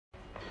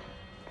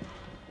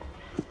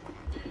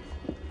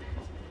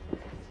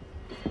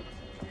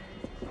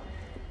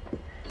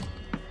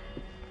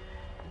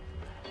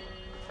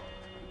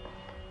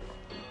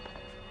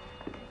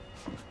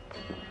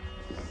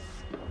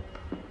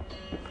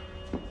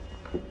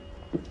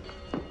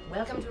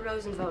Welcome to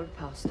Rosenwald,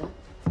 Pastor.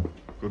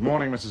 Good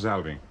morning, Mrs.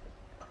 Alvey.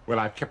 Well,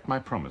 I've kept my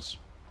promise.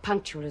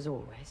 Punctual as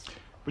always.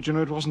 But you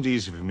know, it wasn't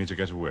easy for me to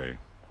get away.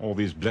 All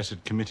these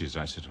blessed committees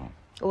I sit on.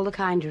 All the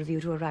kinder of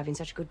you to arrive in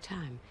such good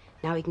time.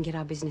 Now we can get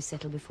our business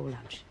settled before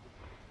lunch.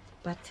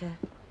 But,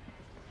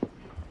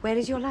 where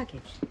is your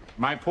luggage?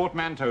 My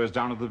portmanteau is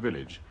down at the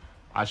village.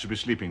 I shall be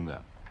sleeping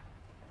there.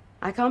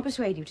 I can't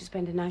persuade you to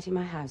spend a night in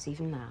my house,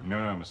 even now. No,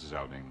 Mrs.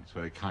 Alving. It's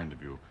very kind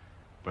of you.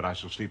 But I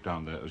shall sleep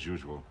down there as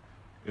usual.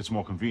 It's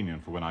more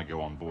convenient for when I go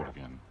on board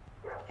again.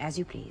 As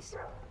you please.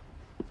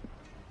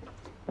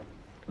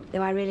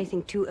 Though I really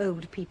think two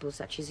old people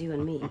such as you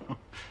and me...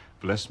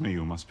 Bless me,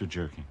 you must be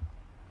joking.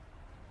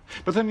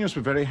 But then you must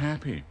be very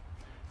happy.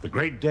 The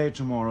great day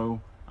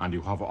tomorrow, and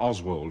you have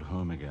Oswald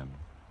home again.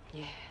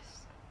 Yes.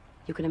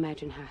 You can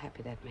imagine how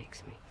happy that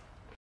makes me.